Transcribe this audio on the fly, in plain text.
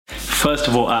First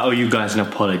of all, I owe you guys an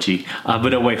apology. I've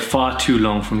been away far too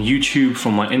long from YouTube,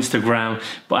 from my Instagram,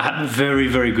 but I had a very,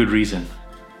 very good reason.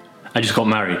 I just got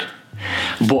married.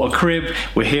 Bought a crib,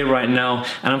 we're here right now,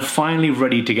 and I'm finally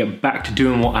ready to get back to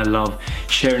doing what I love,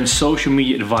 sharing social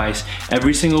media advice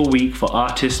every single week for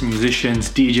artists,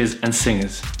 musicians, DJs, and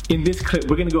singers. In this clip,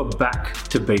 we're gonna go back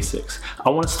to basics.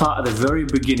 I wanna start at the very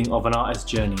beginning of an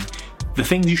artist's journey. The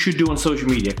things you should do on social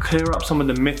media, clear up some of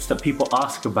the myths that people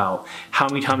ask about. How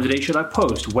many times a day should I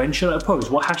post? When should I post?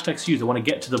 What hashtags to use? I want to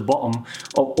get to the bottom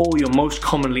of all your most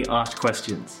commonly asked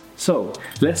questions. So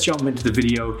let's jump into the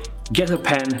video. Get a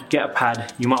pen, get a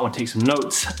pad. You might want to take some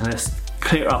notes and let's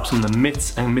clear up some of the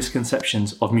myths and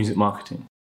misconceptions of music marketing.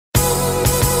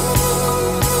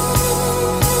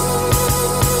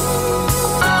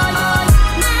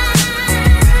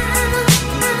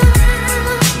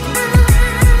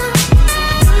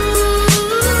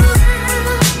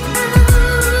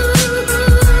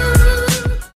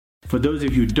 For those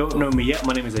of you who don't know me yet,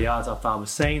 my name is Ayaz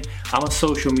Al-Hussein. I'm a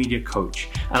social media coach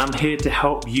and I'm here to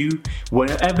help you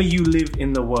wherever you live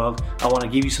in the world. I want to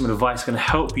give you some advice going to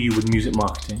help you with music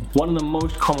marketing. One of the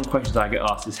most common questions I get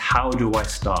asked is, how do I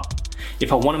start?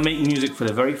 If I want to make music for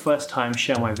the very first time,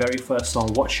 share my very first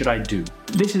song, what should I do?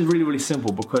 This is really, really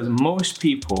simple because most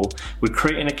people would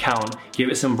create an account, give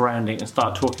it some branding and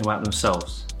start talking about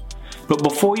themselves. But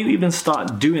before you even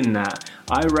start doing that,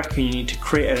 I reckon you need to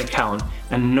create an account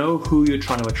and know who you're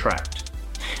trying to attract.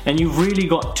 And you've really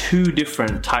got two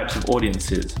different types of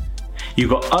audiences.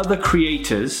 You've got other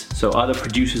creators, so other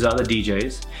producers, other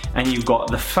DJs, and you've got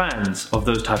the fans of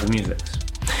those type of music.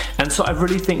 And so I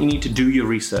really think you need to do your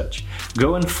research.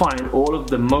 Go and find all of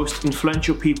the most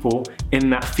influential people in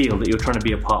that field that you're trying to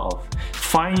be a part of.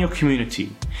 Find your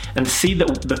community and see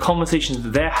that the conversations that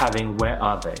they're having, where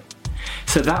are they?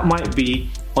 So that might be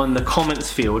on the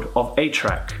comments field of a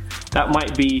track. That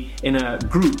might be in a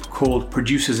group called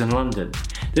Producers in London.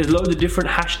 There's loads of different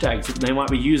hashtags that they might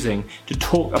be using to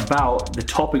talk about the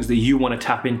topics that you want to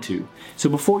tap into. So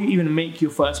before you even make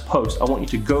your first post, I want you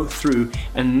to go through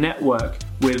and network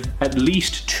with at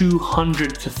least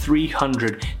 200 to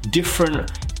 300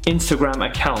 different Instagram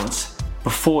accounts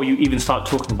before you even start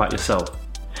talking about yourself.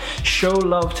 Show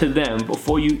love to them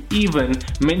before you even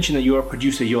mention that you're a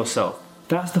producer yourself.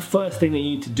 That's the first thing that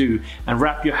you need to do, and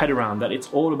wrap your head around that it's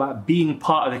all about being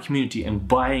part of the community and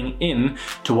buying in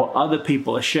to what other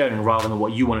people are sharing rather than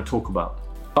what you want to talk about.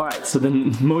 Alright, so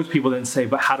then most people then say,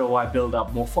 but how do I build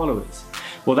up more followers?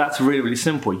 Well, that's really, really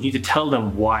simple. You need to tell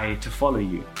them why to follow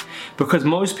you. Because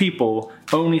most people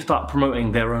only start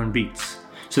promoting their own beats.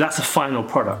 So that's a final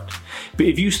product. But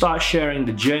if you start sharing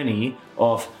the journey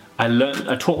of,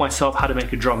 I taught myself how to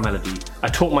make a drum melody. I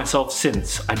taught myself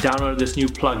synths. I downloaded this new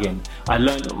plugin. I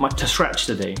learned to scratch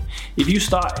today. If you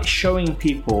start showing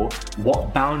people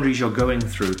what boundaries you're going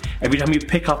through, every time you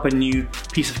pick up a new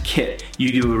piece of kit,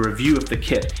 you do a review of the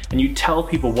kit and you tell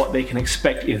people what they can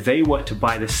expect if they were to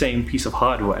buy the same piece of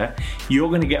hardware,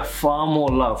 you're gonna get far more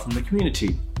love from the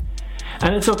community.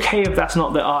 And it's okay if that's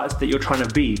not the artist that you're trying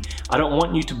to be. I don't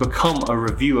want you to become a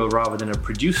reviewer rather than a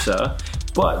producer,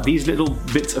 but these little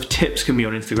bits of tips can be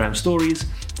on Instagram stories,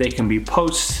 they can be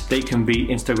posts, they can be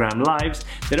Instagram lives.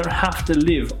 They don't have to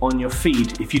live on your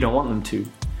feed if you don't want them to.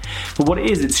 But what it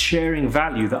is, it's sharing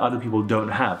value that other people don't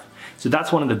have. So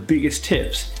that's one of the biggest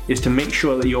tips, is to make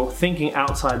sure that you're thinking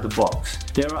outside the box.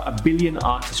 There are a billion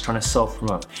artists trying to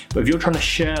self-promote, but if you're trying to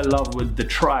share love with the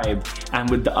tribe and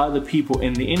with the other people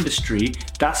in the industry,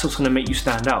 that's what's gonna make you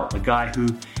stand out. A guy who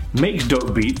makes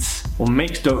dope beats or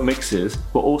makes dope mixes,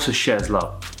 but also shares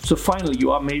love. So finally,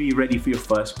 you are maybe ready for your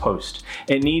first post.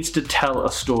 It needs to tell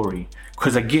a story.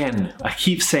 Because again, I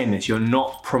keep saying this, you're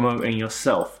not promoting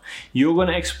yourself. You're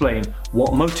gonna explain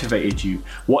what motivated you,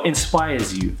 what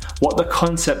inspires you, what the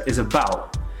concept is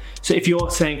about. So if you're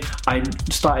saying, I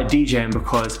started DJing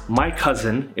because my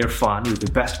cousin, Irfan, who was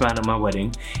the best man at my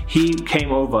wedding, he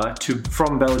came over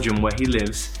from Belgium where he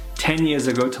lives 10 years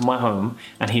ago to my home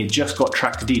and he had just got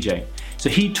tracked to DJ. So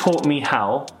he taught me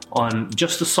how on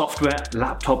just a software,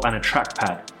 laptop and a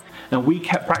trackpad. And we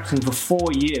kept practicing for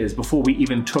 4 years before we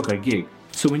even took a gig.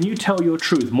 So when you tell your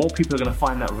truth, more people are going to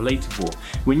find that relatable.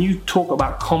 When you talk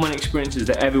about common experiences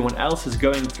that everyone else is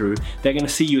going through, they're going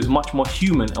to see you as much more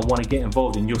human and want to get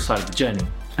involved in your side of the journey.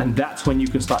 And that's when you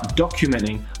can start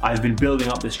documenting, I've been building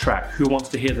up this track. Who wants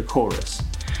to hear the chorus?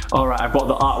 Alright, I've got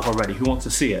the artwork already. Who wants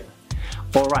to see it?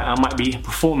 Alright, I might be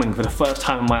performing for the first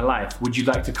time in my life. Would you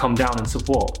like to come down and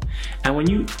support? And when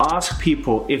you ask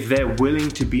people if they're willing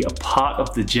to be a part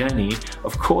of the journey,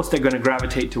 of course they're going to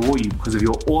gravitate toward you because of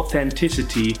your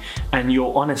authenticity and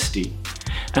your honesty.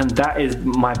 And that is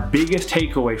my biggest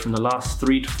takeaway from the last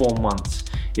 3 to 4 months,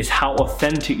 is how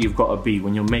authentic you've got to be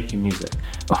when you're making music.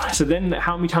 So then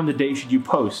how many times a day should you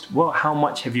post? Well, how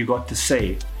much have you got to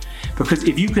say? Because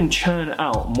if you can churn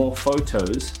out more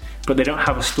photos, but they don't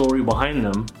have a story behind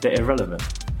them, they're irrelevant.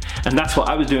 And that's what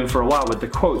I was doing for a while with the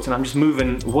quotes, and I'm just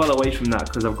moving well away from that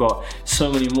because I've got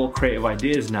so many more creative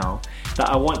ideas now that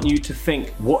I want you to think,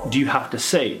 what do you have to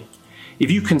say?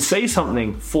 If you can say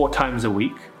something 4 times a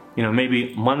week,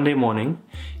 maybe Monday morning,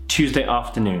 Tuesday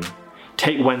afternoon,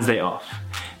 take Wednesday off,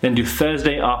 then do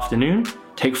Thursday afternoon,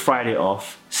 take Friday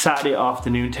off, Saturday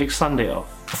afternoon, take Sunday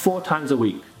off, 4 times a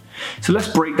week. So let's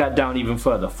break that down even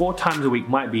further. 4 times a week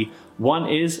might be, one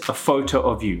is a photo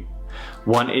of you,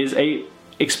 one is a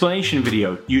explanation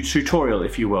video, tutorial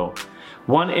if you will,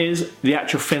 one is the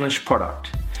actual finished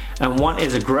product, and one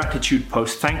is a gratitude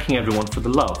post thanking everyone for the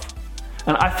love.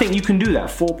 And I think you can do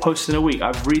that, 4 posts in a week. I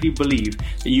really believe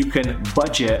that you can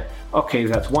budget, okay,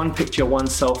 that's 1 picture, 1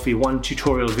 selfie, 1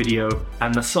 tutorial video,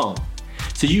 and the song.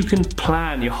 So you can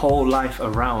plan your whole life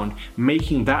around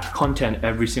making that content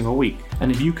every single week.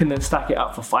 And if you can then stack it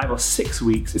up for 5 or 6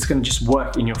 weeks, it's gonna just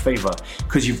work in your favor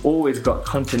because you've always got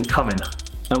content coming.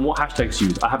 And what hashtags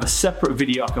use? I have a separate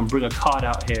video. I can bring a card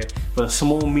out here for the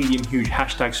small, medium, huge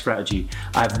hashtag strategy.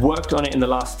 I've worked on it in the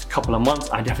last couple of months.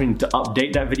 I definitely need to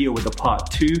update that video with a part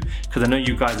 2 because I know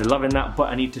you guys are loving that, but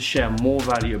I need to share more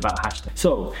value about hashtags.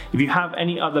 So if you have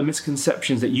any other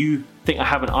misconceptions that you think I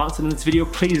haven't answered in this video,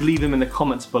 please leave them in the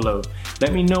comments below.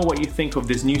 Let me know what you think of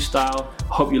this new style.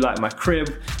 I hope you like my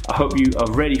crib. I hope you are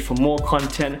ready for more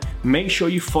content. Make sure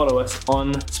you follow us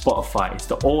on Spotify. It's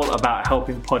the All About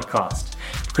Helping podcast,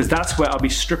 because that's where I'll be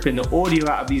stripping the audio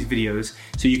out of these videos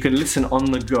so you can listen on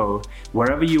the go.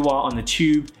 Wherever you are, on the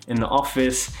tube, in the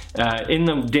office, in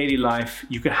the daily life,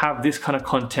 you can have this kind of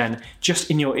content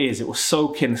just in your ears. It will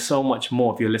soak in so much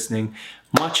more if you're listening.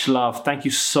 Much love. Thank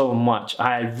you so much.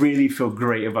 I really feel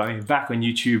great about being back on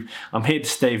YouTube. I'm here to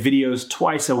stay. Videos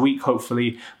twice a week,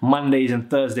 hopefully. Mondays and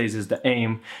Thursdays is the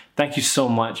aim. Thank you so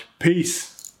much.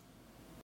 Peace.